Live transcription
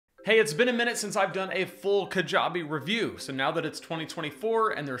Hey, it's been a minute since I've done a full Kajabi review. So now that it's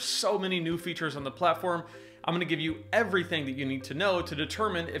 2024 and there's so many new features on the platform, I'm gonna give you everything that you need to know to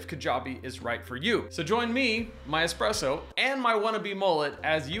determine if Kajabi is right for you. So join me, my espresso, and my wannabe mullet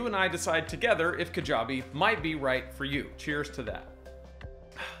as you and I decide together if Kajabi might be right for you. Cheers to that.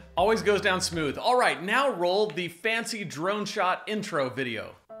 Always goes down smooth. All right, now roll the fancy drone shot intro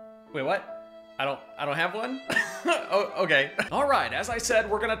video. Wait, what? I don't have one? Oh, okay. All right, as I said,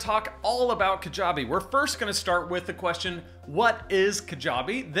 we're gonna talk all about Kajabi. We're first gonna start with the question, what is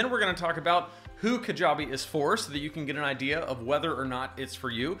Kajabi? Then we're gonna talk about who Kajabi is for so that you can get an idea of whether or not it's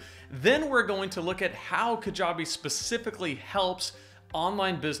for you. Then we're going to look at how Kajabi specifically helps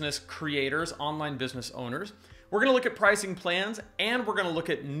online business creators, online business owners. We're gonna look at pricing plans, and we're gonna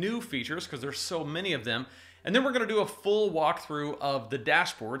look at new features because there's so many of them. And then we're gonna do a full walkthrough of the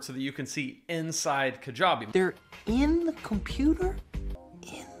dashboard so that you can see inside Kajabi. They're in the computer?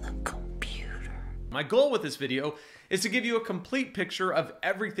 In the computer. My goal with this video is to give you a complete picture of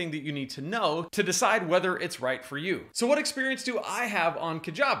everything that you need to know to decide whether it's right for you. So what experience do I have on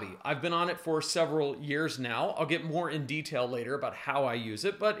Kajabi? I've been on it for several years now. I'll get more in detail later about how I use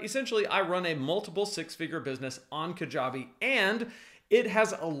it, but essentially I run a multiple six-figure business on Kajabi, and it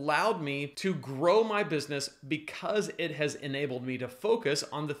has allowed me to grow my business because it has enabled me to focus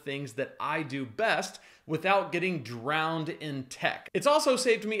on the things that I do best without getting drowned in tech. It's also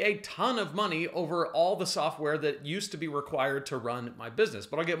saved me a ton of money over all the software that used to be required to run my business,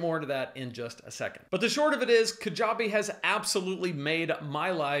 but I'll get more into that in just a second. But the short of it is, Kajabi has absolutely made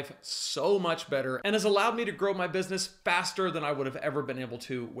my life so much better and has allowed me to grow my business faster than I would have ever been able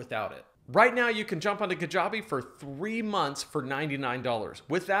to without it. Right now, you can jump onto Kajabi for 3 months for $99.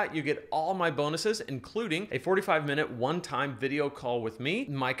 With that, you get all my bonuses, including a 45-minute one-time video call with me,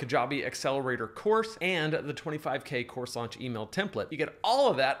 my Kajabi Accelerator course, and the 25K course launch email template. You get all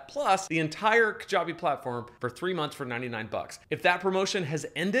of that, plus the entire Kajabi platform for 3 months for $99. If that promotion has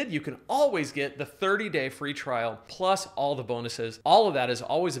ended, you can always get the 30-day free trial, plus all the bonuses. All of that is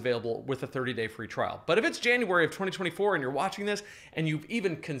always available with a 30-day free trial. But if it's January of 2024 and you're watching this, and you've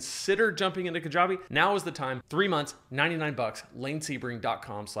even considered jumping into Kajabi, now is the time. 3 months, $99,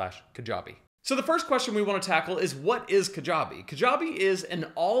 lanesebring.com/Kajabi. So the first question we want to tackle is, what is Kajabi? Kajabi is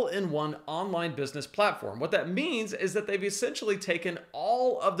an all-in-one online business platform. What that means is that they've essentially taken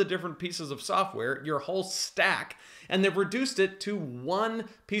all of the different pieces of software, your whole stack, and they've reduced it to one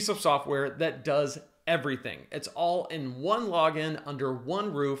piece of software that does everything. It's all in one login under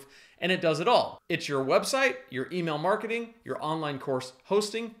one roof, and it does it all. It's your website, your email marketing, your online course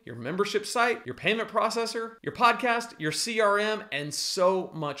hosting, your membership site, your payment processor, your podcast, your CRM, and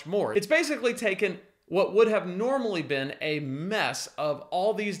so much more. It's basically taken what would have normally been a mess of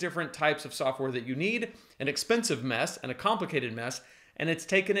all these different types of software that you need, an expensive mess and a complicated mess, and it's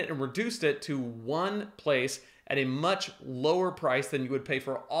taken it and reduced it to one place at a much lower price than you would pay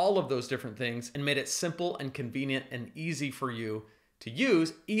for all of those different things, and made it simple and convenient and easy for you to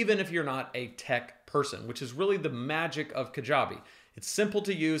use, even if you're not a tech person, which is really the magic of Kajabi. It's simple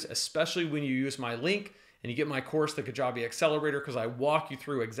to use, especially when you use my link and you get my course, the Kajabi Accelerator, because I walk you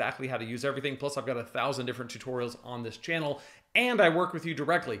through exactly how to use everything. Plus, I've got 1,000 different tutorials on this channel, and I work with you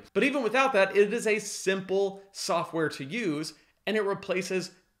directly. But even without that, it is a simple software to use, and it replaces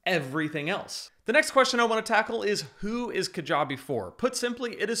everything else. The next question I want to tackle is, who is Kajabi for? Put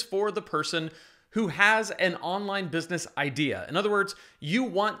simply, it is for the person who has an online business idea. In other words, you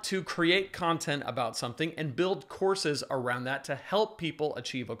want to create content about something and build courses around that to help people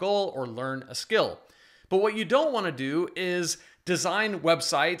achieve a goal or learn a skill. But what you don't want to do is design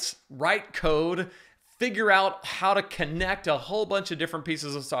websites, write code, figure out how to connect a whole bunch of different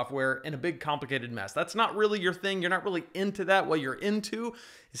pieces of software in a big complicated mess. That's not really your thing. You're not really into that. What you're into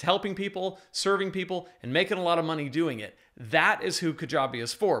is helping people, serving people, and making a lot of money doing it. That is who Kajabi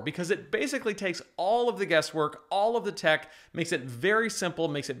is for, because it basically takes all of the guesswork, all of the tech, makes it very simple,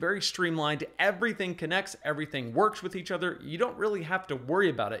 makes it very streamlined. Everything connects, everything works with each other. You don't really have to worry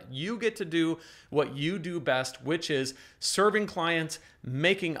about it. You get to do what you do best, which is serving clients,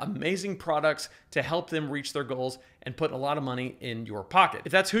 making amazing products to help them reach their goals, and put a lot of money in your pocket.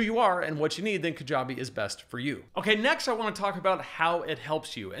 If that's who you are and what you need, then Kajabi is best for you. Okay, next I want to talk about how it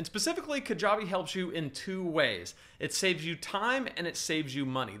helps you. And specifically, Kajabi helps you in 2 ways. It saves you time and it saves you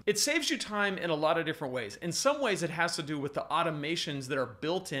money. It saves you time in a lot of different ways. In some ways, it has to do with the automations that are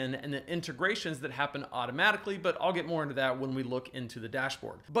built in and the integrations that happen automatically, but I'll get more into that when we look into the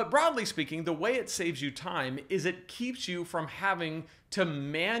dashboard. But broadly speaking, the way it saves you time is it keeps you from having to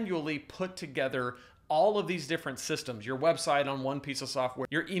manually put together all of these different systems, your website on one piece of software,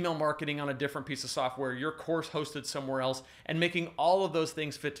 your email marketing on a different piece of software, your course hosted somewhere else, and making all of those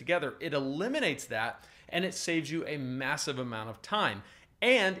things fit together, it eliminates that and it saves you a massive amount of time.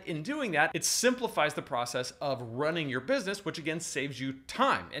 And in doing that, it simplifies the process of running your business, which again saves you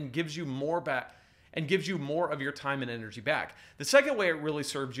time and gives you more back and gives you more of your time and energy back. The second way it really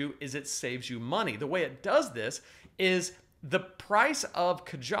serves you is it saves you money. The way it does this is the price of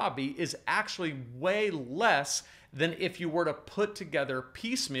Kajabi is actually way less than if you were to put together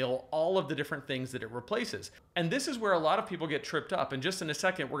piecemeal all of the different things that it replaces. And this is where a lot of people get tripped up. And just in a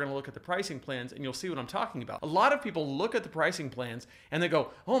second, we're gonna look at the pricing plans and you'll see what I'm talking about. A lot of people look at the pricing plans and they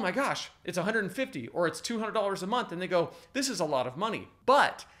go, oh my gosh, it's $150 or it's $200 a month. And they go, this is a lot of money.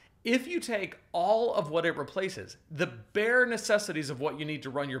 But if you take all of what it replaces, the bare necessities of what you need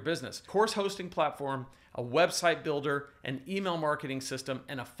to run your business, course hosting platform, a website builder, an email marketing system,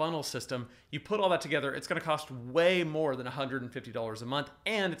 and a funnel system, you put all that together, it's gonna cost way more than $150 a month,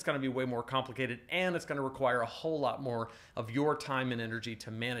 and it's gonna be way more complicated, and it's gonna require a whole lot more of your time and energy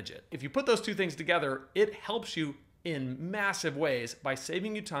to manage it. If you put those two things together, it helps you in massive ways by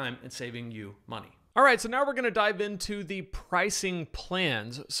saving you time and saving you money. All right, so now we're going to dive into the pricing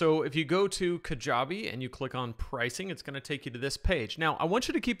plans. So if you go to Kajabi and you click on pricing, it's going to take you to this page. Now, I want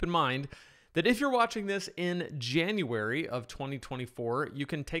you to keep in mind that if you're watching this in January of 2024, you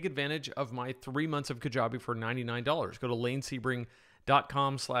can take advantage of my 3 months of Kajabi for $99. Go to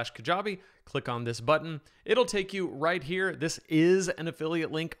lanesebring.com/Kajabi, click on this button. It'll take you right here. This is an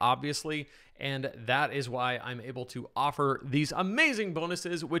affiliate link, obviously, and that is why I'm able to offer these amazing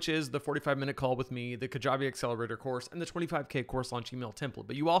bonuses, which is the 45-minute call with me, the Kajabi Accelerator course, and the 25K course launch email template.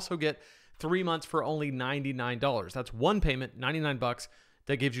 But you also get 3 months for only $99. That's one payment, $99,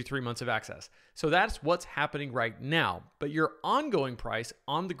 that gives you 3 months of access. So that's what's happening right now. But your ongoing price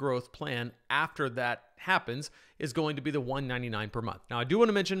on the growth plan after that happens is going to be the $199 per month. Now, I do want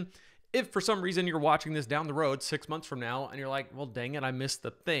to mention, if for some reason you're watching this down the road 6 months from now and you're like, well, dang it, I missed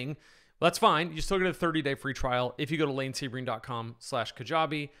the thing. Well, that's fine. You still get a 30-day free trial. If you go to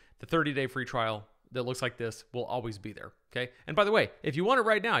lanesebring.com/Kajabi, the 30-day free trial that looks like this will always be there, okay? And by the way, if you want it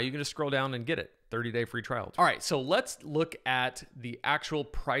right now, you can just scroll down and get it. 30-day free trial. All right, so let's look at the actual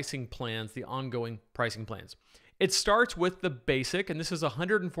pricing plans, the ongoing pricing plans. It starts with the basic, and this is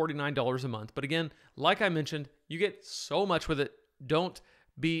 $149 a month. But again, like I mentioned, you get so much with it. Don't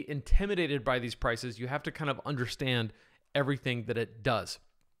be intimidated by these prices. You have to kind of understand everything that it does.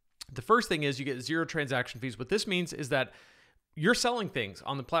 The first thing is you get 0 transaction fees. What this means is that you're selling things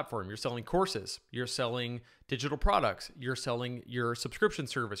on the platform. You're selling courses. You're selling digital products. You're selling your subscription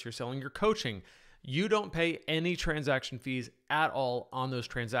service. You're selling your coaching. You don't pay any transaction fees at all on those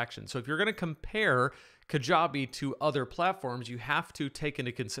transactions. So if you're going to compare Kajabi to other platforms, you have to take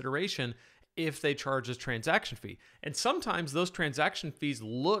into consideration if they charge a transaction fee. And sometimes those transaction fees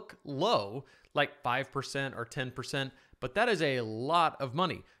look low, like 5% or 10%, but that is a lot of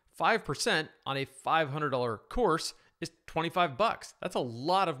money. 5% on a $500 course is $25. That's a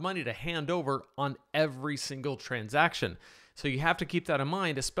lot of money to hand over on every single transaction. So you have to keep that in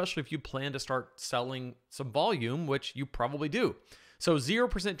mind, especially if you plan to start selling some volume, which you probably do. So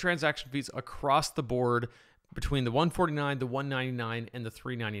 0% transaction fees across the board between the $149, the $199, and the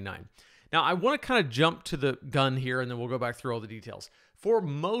 $399. Now, I want to kind of jump to the gun here, and then we'll go back through all the details. For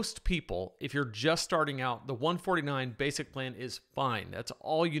most people, if you're just starting out, the $149 basic plan is fine. That's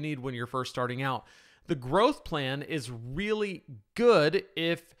all you need when you're first starting out. The growth plan is really good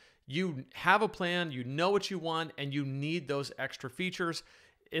if you have a plan, you know what you want, and you need those extra features.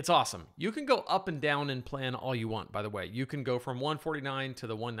 It's awesome. You can go up and down in plan all you want, by the way. You can go from $149 to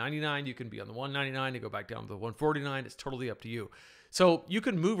the $199. You can be on the $199 and go back down to the $149. It's totally up to you. So you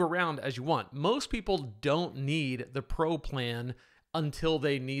can move around as you want. Most people don't need the pro plan until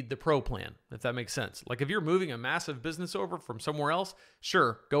they need the pro plan, if that makes sense. Like if you're moving a massive business over from somewhere else,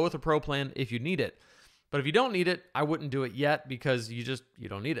 sure, go with a pro plan if you need it. But if you don't need it, I wouldn't do it yet because you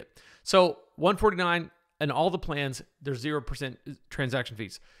don't need it. So $149 and all the plans, there's 0% transaction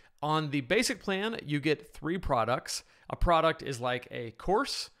fees. On the basic plan, you get 3 products. A product is like a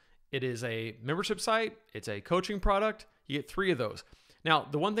course. It is a membership site. It's a coaching product. You get 3 of those. Now,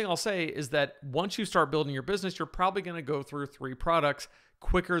 the one thing I'll say is that once you start building your business, you're probably going to go through 3 products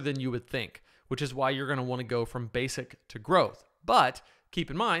quicker than you would think, which is why you're going to want to go from basic to growth. But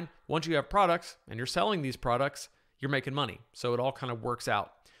keep in mind, once you have products and you're selling these products, you're making money. So it all kind of works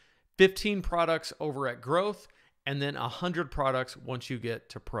out. 15 products over at growth, and then 100 products once you get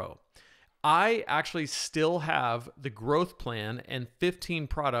to pro. I actually still have the growth plan, and 15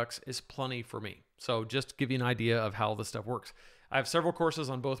 products is plenty for me. So just to give you an idea of how this stuff works. I have several courses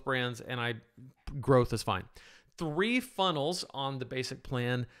on both brands, and I growth is fine. 3 funnels on the basic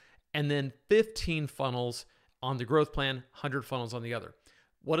plan, and then 15 funnels on the growth plan, 100 funnels on the other.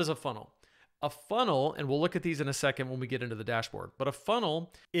 What is a funnel? A funnel, and we'll look at these in a second when we get into the dashboard, but a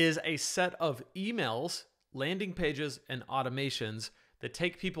funnel is a set of emails, landing pages, and automations that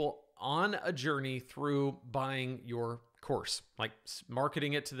take people on a journey through buying your course, like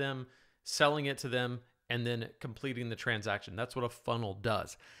marketing it to them, selling it to them, and then completing the transaction. That's what a funnel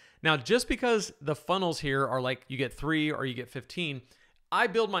does. Now, just because the funnels here are like you get 3 or you get 15, I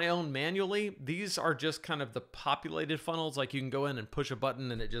build my own manually. These are just kind of the populated funnels. Like you can go in and push a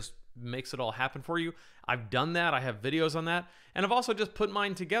button and it just makes it all happen for you. I've done that. I have videos on that. And I've also just put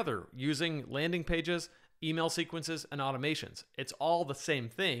mine together using landing pages, email sequences, and automations. It's all the same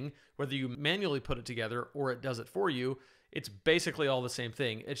thing, whether you manually put it together or it does it for you. It's basically all the same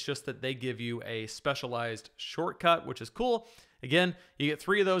thing. It's just that they give you a specialized shortcut, which is cool. Again, you get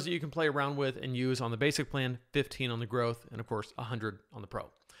 3 of those that you can play around with and use on the basic plan, 15 on the growth, and of course, 100 on the pro.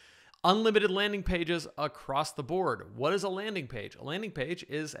 Unlimited landing pages across the board. What is a landing page? A landing page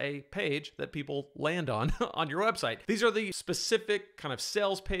is a page that people land on on your website. These are the specific kind of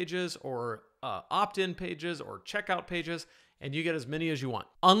sales pages or opt-in pages or checkout pages, and you get as many as you want.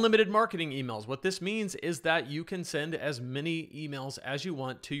 Unlimited marketing emails. What this means is that you can send as many emails as you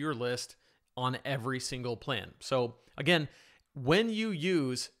want to your list on every single plan. So again, when you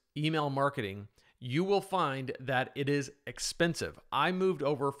use email marketing, you will find that it is expensive. I moved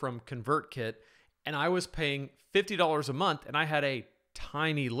over from ConvertKit and I was paying $50 a month and I had a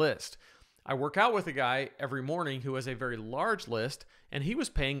tiny list. I work out with a guy every morning who has a very large list and he was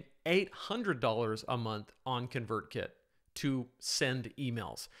paying $800 a month on ConvertKit to send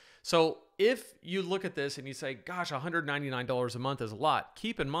emails. So if you look at this and you say, gosh, $199 a month is a lot,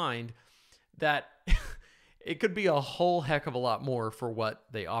 keep in mind that it could be a whole heck of a lot more for what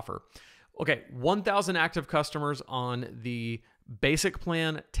they offer. Okay, 1,000 active customers on the basic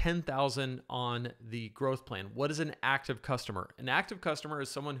plan, 10,000 on the growth plan. What is an active customer? An active customer is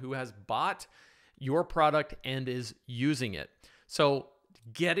someone who has bought your product and is using it. So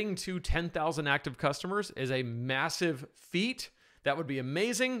getting to 10,000 active customers is a massive feat. That would be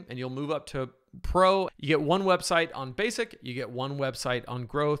amazing, and you'll move up to pro. You get 1 website on basic, you get 1 website on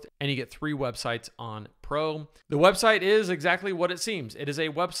growth, and you get 3 websites on pro. The website is exactly what it seems. It is a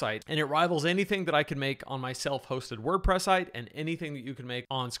website, and it rivals anything that I can make on my self-hosted WordPress site and anything that you can make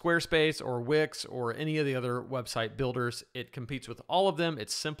on Squarespace or Wix or any of the other website builders. It competes with all of them.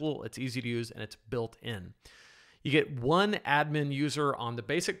 It's simple, it's easy to use, and it's built in. You get 1 admin user on the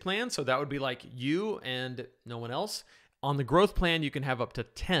basic plan, so that would be like you and no one else. On the growth plan, you can have up to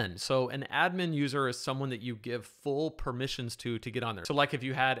 10. So an admin user is someone that you give full permissions to get on there. So like if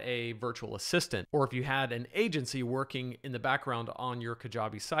you had a virtual assistant or if you had an agency working in the background on your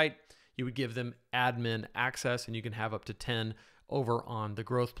Kajabi site, you would give them admin access and you can have up to 10 over on the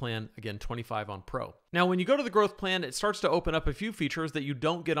growth plan. Again, 25 on pro. Now, when you go to the growth plan, it starts to open up a few features that you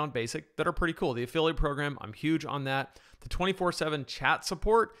don't get on basic that are pretty cool. The affiliate program, I'm huge on that. The 24/7 chat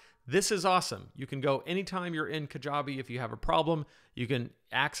support. This is awesome. You can go anytime you're in Kajabi. If you have a problem, you can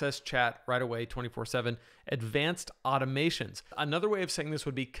access chat right away 24/7. Advanced automations. Another way of saying this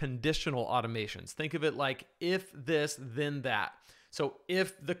would be conditional automations. Think of it like if this, then that. So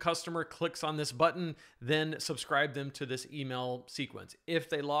if the customer clicks on this button, then subscribe them to this email sequence. If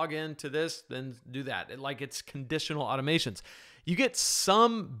they log in to this, then do that. It's conditional automations. You get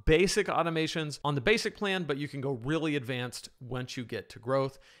some basic automations on the basic plan, but you can go really advanced once you get to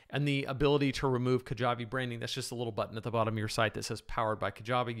growth. And the ability to remove Kajabi branding, that's just a little button at the bottom of your site that says powered by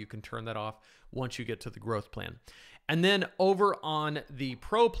Kajabi. You can turn that off once you get to the growth plan. And then over on the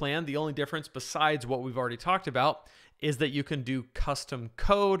pro plan, the only difference besides what we've already talked about is that you can do custom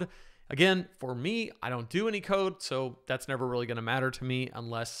code. Again, for me, I don't do any code, so that's never really going to matter to me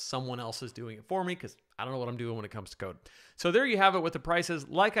unless someone else is doing it for me because I don't know what I'm doing when it comes to code. So there you have it with the prices.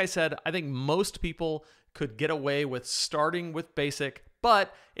 Like I said, I think most people could get away with starting with basic,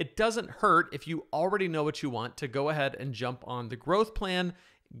 but it doesn't hurt if you already know what you want to go ahead and jump on the growth plan,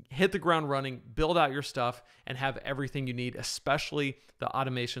 hit the ground running, build out your stuff, and have everything you need, especially the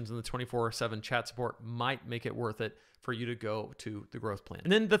automations and the 24/7 chat support might make it worth it for you to go to the growth plan.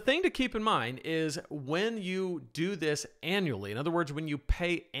 And then the thing to keep in mind is when you do this annually, in other words, when you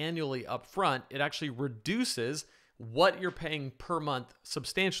pay annually up front, it actually reduces what you're paying per month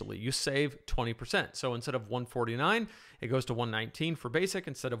substantially. You save 20%. So instead of $149, it goes to $119 for basic.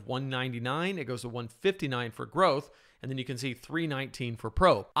 Instead of $199, it goes to $159 for growth. And then you can see $319 for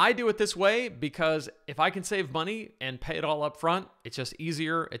pro. I do it this way because if I can save money and pay it all up front, it's just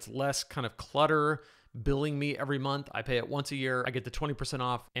easier. It's less kind of clutter billing me every month. I pay it once a year. I get the 20%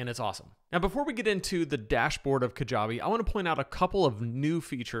 off, and it's awesome. Now, before we get into the dashboard of Kajabi, I want to point out a couple of new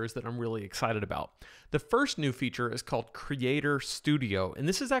features that I'm really excited about. The first new feature is called Creator Studio, and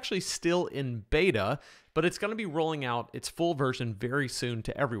this is actually still in beta, but it's going to be rolling out its full version very soon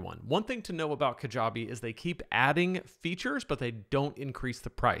to everyone. One thing to know about Kajabi is they keep adding features, but they don't increase the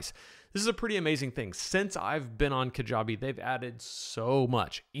price. This is a pretty amazing thing. Since I've been on Kajabi, they've added so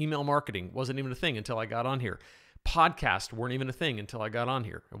much. Email marketing wasn't even a thing until I got on here. Podcasts weren't even a thing until I got on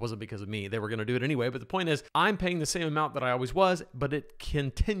here. It wasn't because of me. They were going to do it anyway. But the point is, I'm paying the same amount that I always was, but it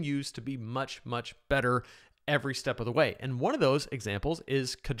continues to be much, much better every step of the way. And one of those examples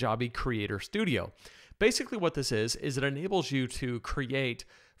is Kajabi Creator Studio. Basically what this is it enables you to create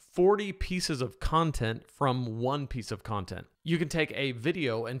 40 pieces of content from one piece of content. You can take a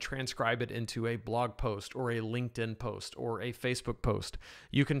video and transcribe it into a blog post or a LinkedIn post or a Facebook post.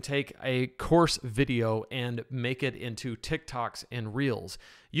 You can take a course video and make it into TikToks and Reels.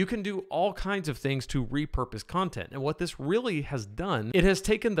 You can do all kinds of things to repurpose content. And what this really has done, it has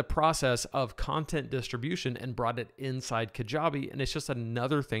taken the process of content distribution and brought it inside Kajabi, and it's just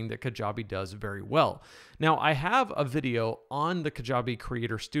another thing that Kajabi does very well. Now, I have a video on the Kajabi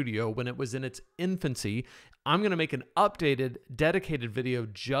Creator Studio when it was in its infancy. I'm going to make an updated, dedicated video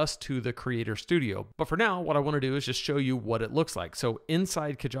just to the Creator Studio. But for now, what I want to do is just show you what it looks like. So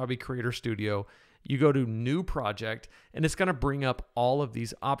inside Kajabi Creator Studio, you go to New Project, and it's going to bring up all of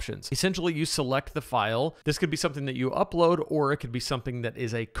these options. Essentially, you select the file. This could be something that you upload, or it could be something that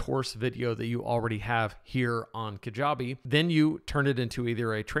is a course video that you already have here on Kajabi. Then you turn it into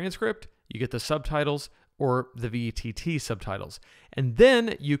either a transcript, you get the subtitles, or the VTT subtitles. And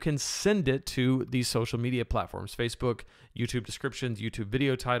then you can send it to these social media platforms: Facebook, YouTube descriptions, YouTube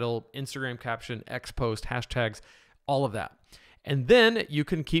video title, Instagram caption, X post, hashtags, all of that. And then you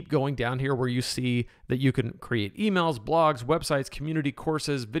can keep going down here where you see that you can create emails, blogs, websites, community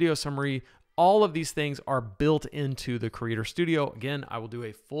courses, video summary. All of these things are built into the Creator Studio. Again, I will do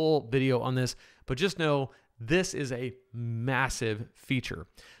a full video on this, but just know this is a massive feature.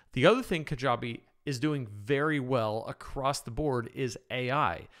 The other thing Kajabi is doing very well across the board is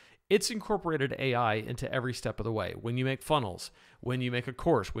AI. It's incorporated AI into every step of the way. When you make funnels, when you make a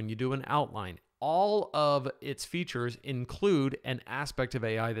course, when you do an outline, all of its features include an aspect of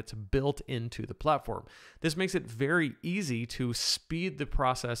AI that's built into the platform. This makes it very easy to speed the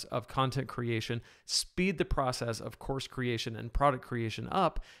process of content creation, speed the process of course creation and product creation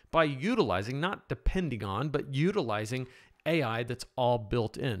up by utilizing, not depending on, but utilizing AI that's all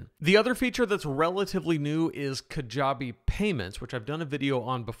built in. The other feature that's relatively new is Kajabi Payments, which I've done a video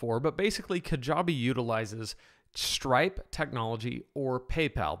on before, but basically Kajabi utilizes Stripe technology or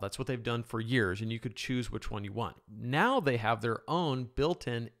PayPal. That's what they've done for years, and you could choose which one you want. Now they have their own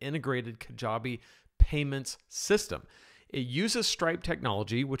built-in integrated Kajabi payments system. It uses Stripe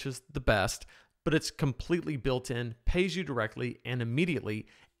technology, which is the best, but it's completely built in, pays you directly and immediately,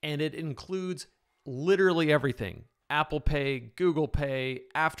 and it includes literally everything: Apple Pay, Google Pay,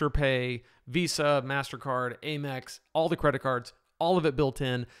 Afterpay, Visa, MasterCard, Amex, all the credit cards, all of it built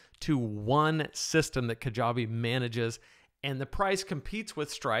in to one system that Kajabi manages, and the price competes with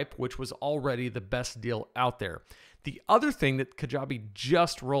Stripe, which was already the best deal out there. The other thing that Kajabi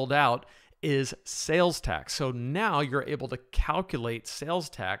just rolled out is sales tax. So now you're able to calculate sales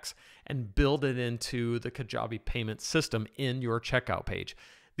tax and build it into the Kajabi payment system in your checkout page.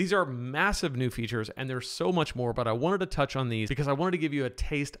 These are massive new features, and there's so much more, but I wanted to touch on these because I wanted to give you a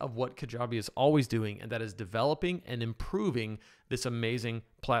taste of what Kajabi is always doing, and that is developing and improving this amazing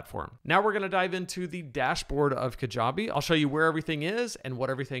platform. Now we're going to dive into the dashboard of Kajabi. I'll show you where everything is and what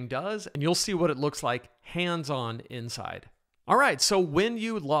everything does, and you'll see what it looks like hands-on inside. All right, so when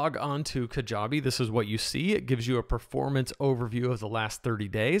you log on to Kajabi, this is what you see. It gives you a performance overview of the last 30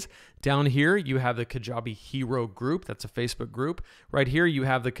 days. Down here, you have the Kajabi Hero group. That's a Facebook group. Right here, you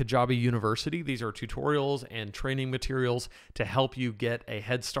have the Kajabi University. These are tutorials and training materials to help you get a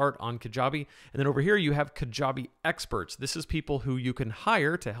head start on Kajabi. And then over here, you have Kajabi Experts. This is people who you can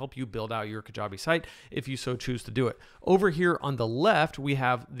hire to help you build out your Kajabi site if you so choose to do it. Over here on the left, we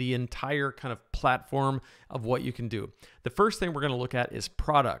have the entire kind of platform of what you can do. The first thing we're going to look at is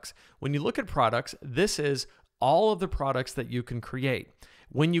products. When you look at products, this is all of the products that you can create.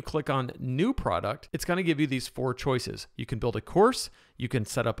 When you click on new product, it's going to give you these 4 choices. You can build a course, you can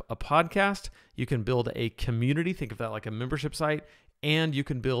set up a podcast, you can build a community, think of that like a membership site, and you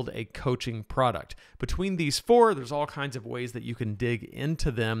can build a coaching product. Between these 4, there's all kinds of ways that you can dig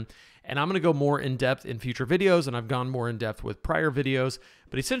into them. And I'm going to go more in depth in future videos, and I've gone more in depth with prior videos.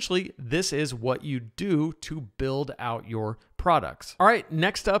 But essentially, this is what you do to build out your products. All right,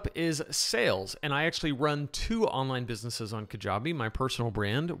 next up is sales. And I actually run 2 online businesses on Kajabi, my personal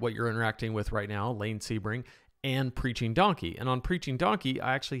brand, what you're interacting with right now, Lane Sebring, and Preaching Donkey. And on Preaching Donkey,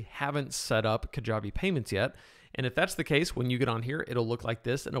 I actually haven't set up Kajabi payments yet. And if that's the case, when you get on here, it'll look like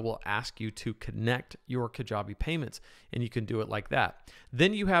this and it will ask you to connect your Kajabi payments, and you can do it like that.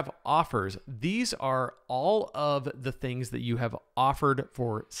 Then you have offers. These are all of the things that you have offered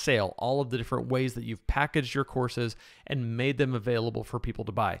for sale, all of the different ways that you've packaged your courses and made them available for people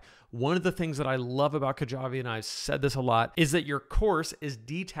to buy. One of the things that I love about Kajabi, and I've said this a lot, is that your course is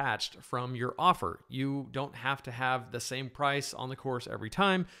detached from your offer. You don't have to have the same price on the course every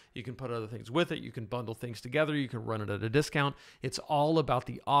time. You can put other things with it. You can bundle things together. You can run it at a discount. It's all about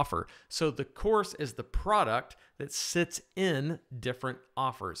the offer. So the course is the product that sits in different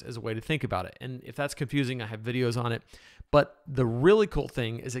offers, is a way to think about it. And if that's confusing, I have videos on it. But the really cool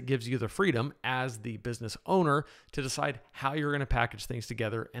thing is it gives you the freedom as the business owner to decide how you're going to package things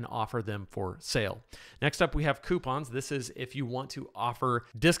together and offer them for sale. Next up, we have coupons. This is if you want to offer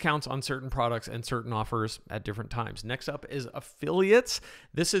discounts on certain products and certain offers at different times. Next up is affiliates.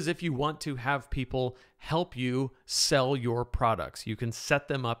 This is if you want to have people help you sell your products. You can set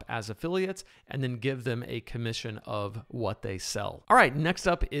them up as affiliates and then give them a commission of what they sell. All right, next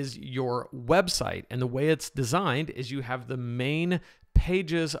up is your website. And the way it's designed is you have the main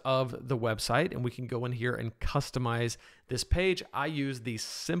pages of the website, and we can go in here and customize this page. I use the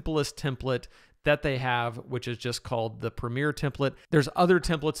simplest template that they have, which is just called the Premier template. There's other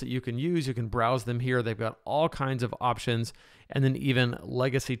templates that you can use. You can browse them here. They've got all kinds of options, and then even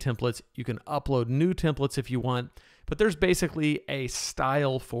legacy templates. You can upload new templates if you want, but there's basically a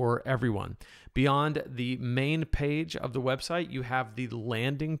style for everyone. Beyond the main page of the website, you have the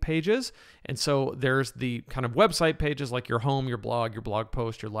landing pages. And so there's the kind of website pages like your home, your blog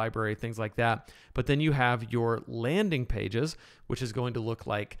post, your library, things like that. But then you have your landing pages, which is going to look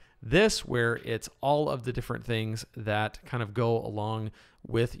like this, where it's all of the different things that kind of go along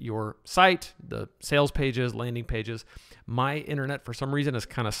with your site, the sales pages, landing pages. My internet, for some reason, is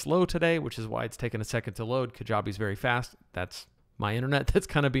kind of slow today, which is why it's taken a second to load. Kajabi's very fast. That's my internet that's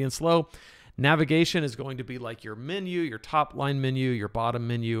kind of being slow. Navigation is going to be like your menu, your top line menu, your bottom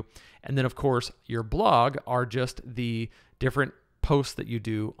menu. And then, of course, your blog are just the different posts that you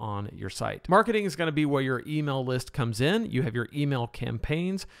do on your site. Marketing is going to be where your email list comes in. You have your email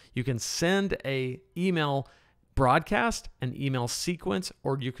campaigns. You can send a email broadcast, an email sequence,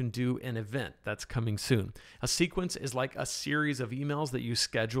 or you can do an event that's coming soon. A sequence is like a series of emails that you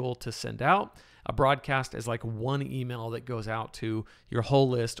schedule to send out. A broadcast is like one email that goes out to your whole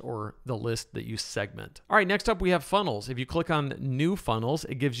list or the list that you segment. All right, next up we have funnels. If you click on new funnels,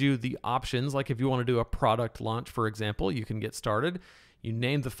 it gives you the options. Like if you want to do a product launch, for example, you can get started. You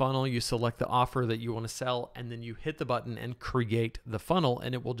name the funnel, you select the offer that you want to sell, and then you hit the button and create the funnel,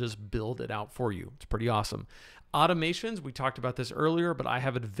 and it will just build it out for you. It's pretty awesome. Automations, we talked about this earlier, but I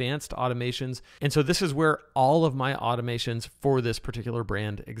have advanced automations. And so this is where all of my automations for this particular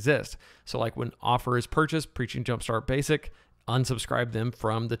brand exist. So like when offer is purchased, Preaching Jumpstart Basic, unsubscribe them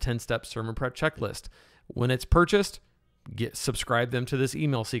from the 10-step sermon prep checklist. When it's purchased, subscribe them to this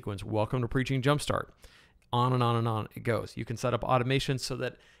email sequence. Welcome to Preaching Jumpstart. On and on and on it goes. You can set up automations so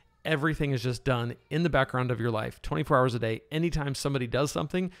that everything is just done in the background of your life, 24 hours a day. Anytime somebody does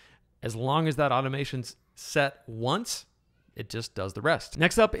something, as long as that automation's set once, it just does the rest.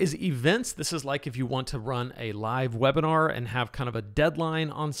 Next up is events. This is like if you want to run a live webinar and have kind of a deadline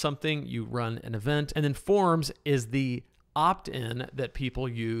on something, you run an event. And then forms is the opt-in that people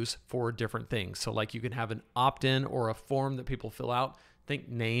use for different things. So like you can have an opt-in or a form that people fill out, think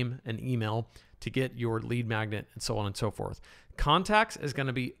name and email, to get your lead magnet and so on and so forth. Contacts is going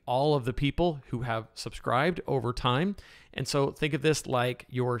to be all of the people who have subscribed over time. And so think of this like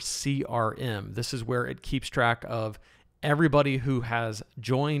your CRM. This is where it keeps track of everybody who has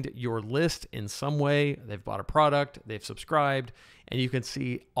joined your list in some way. They've bought a product, they've subscribed, and you can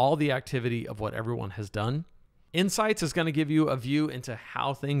see all the activity of what everyone has done. Insights is going to give you a view into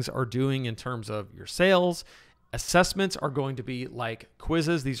how things are doing in terms of your sales. Assessments are going to be like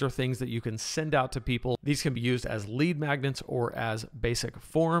quizzes. These are things that you can send out to people. These can be used as lead magnets or as basic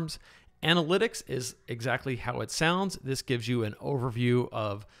forms. Analytics is exactly how it sounds. This gives you an overview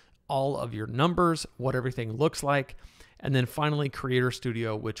of all of your numbers, what everything looks like. And then finally, Creator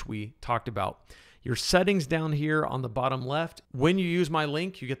Studio, which we talked about. Your settings down here on the bottom left. When you use my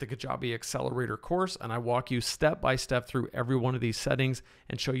link, you get the Kajabi Accelerator course, and I walk you step by step through every one of these settings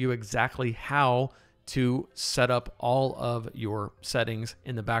and show you exactly how to set up all of your settings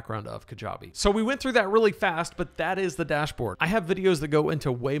in the background of Kajabi. So we went through that really fast, but that is the dashboard. I have videos that go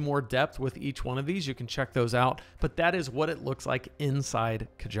into way more depth with each one of these. You can check those out, but that is what it looks like inside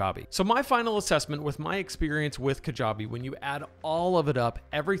Kajabi. So my final assessment with my experience with Kajabi, when you add all of it up,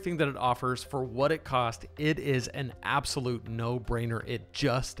 everything that it offers for what it costs, it is an absolute no-brainer. It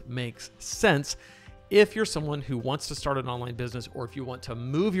just makes sense. If you're someone who wants to start an online business, or if you want to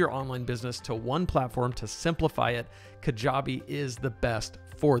move your online business to one platform to simplify it, Kajabi is the best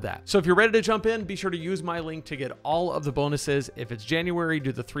for that. So if you're ready to jump in, be sure to use my link to get all of the bonuses. If it's January,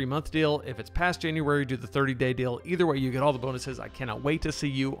 do the 3-month deal. If it's past January, do the 30-day deal. Either way, you get all the bonuses. I cannot wait to see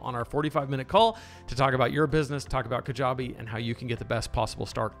you on our 45-minute call to talk about your business, talk about Kajabi, and how you can get the best possible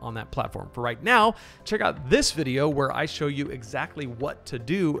start on that platform. For right now, check out this video where I show you exactly what to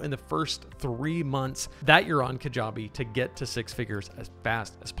do in the first 3 months that you're on Kajabi to get to 6 figures as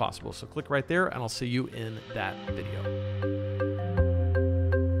fast as possible. So click right there, and I'll see you in that video.